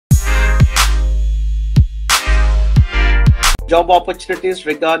job opportunities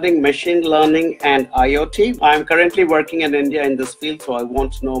regarding machine learning and IoT. I'm currently working in India in this field, so I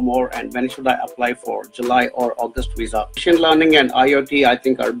want to know more. And when should I apply for July or August visa? Machine learning and IoT, I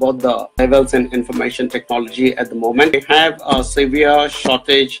think, are both the levels in information technology at the moment. We have a severe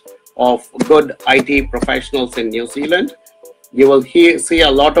shortage of good IT professionals in New Zealand. You will see a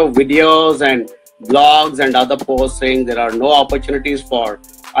lot of videos and blogs and other posts saying there are no opportunities for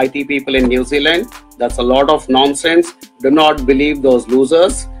IT people in New Zealand. That's a lot of nonsense. Do not believe those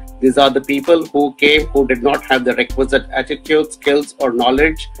losers. These are the people who came, who did not have the requisite attitude, skills, or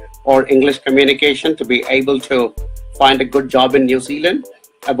knowledge or English communication to be able to find a good job in New Zealand.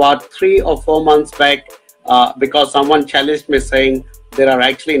 About 3 or 4 months back, because someone challenged me saying there are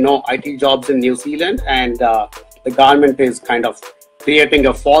actually no IT jobs in New Zealand, and the government is kind of creating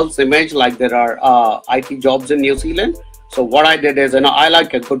a false image like there are IT jobs in New Zealand. So what I did is, I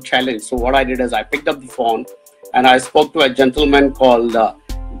like a good challenge. So what I did is I picked up the phone and I spoke to a gentleman called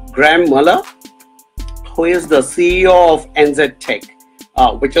Graham Muller, who is the CEO of NZ Tech,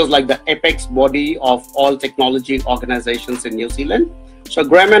 which is like the apex body of all technology organizations in New Zealand. So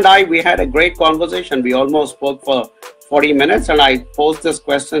Graham and I, we had a great conversation. We almost spoke for 40 minutes, and I posed this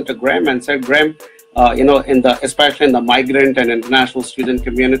question to Graham and said, Graham, especially in the migrant and international student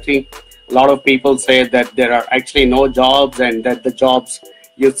community, a lot of people say that there are actually no jobs, and that the jobs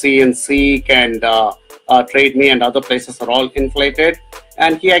you see in Seek and Trade Me and other places are all inflated.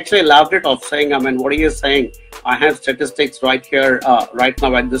 And he actually laughed it off, saying, what are you saying? I have statistics right here, right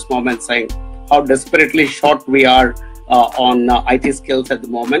now at this moment, saying how desperately short we are on IT skills at the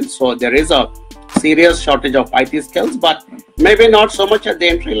moment. So there is a serious shortage of IT skills, but maybe not so much at the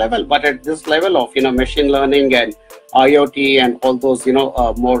entry level, but at this level of machine learning and IoT and all those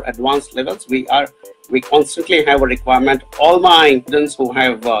more advanced levels, we constantly have a requirement. All my students who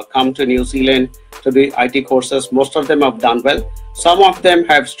have come to New Zealand to do IT courses, most of them have done well. Some of them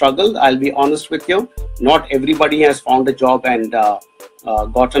have struggled. I'll be honest with you. Not everybody has found a job and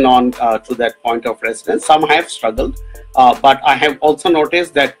gotten on to that point of residence. Some have struggled, but I have also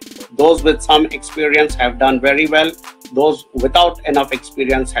noticed that those with some experience have done very well. Those without enough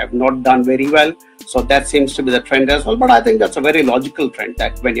experience have not done very well. So that seems to be the trend as well. But I think that's a very logical trend,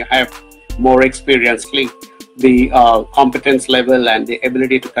 that when you have more experience, the competence level and the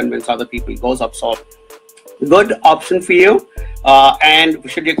ability to convince other people goes up. So good option for you. And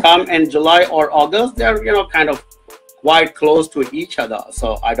should you come in July or August, they're kind of quite close to each other.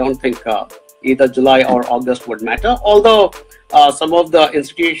 So I don't think either July or August would matter. Although some of the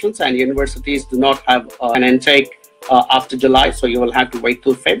institutions and universities do not have an intake after July, so you will have to wait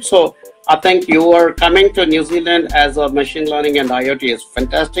till Feb. So I think you are coming to New Zealand as a machine learning and IoT is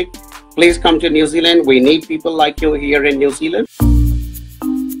fantastic. Please come to New Zealand. We need people like you here in New Zealand.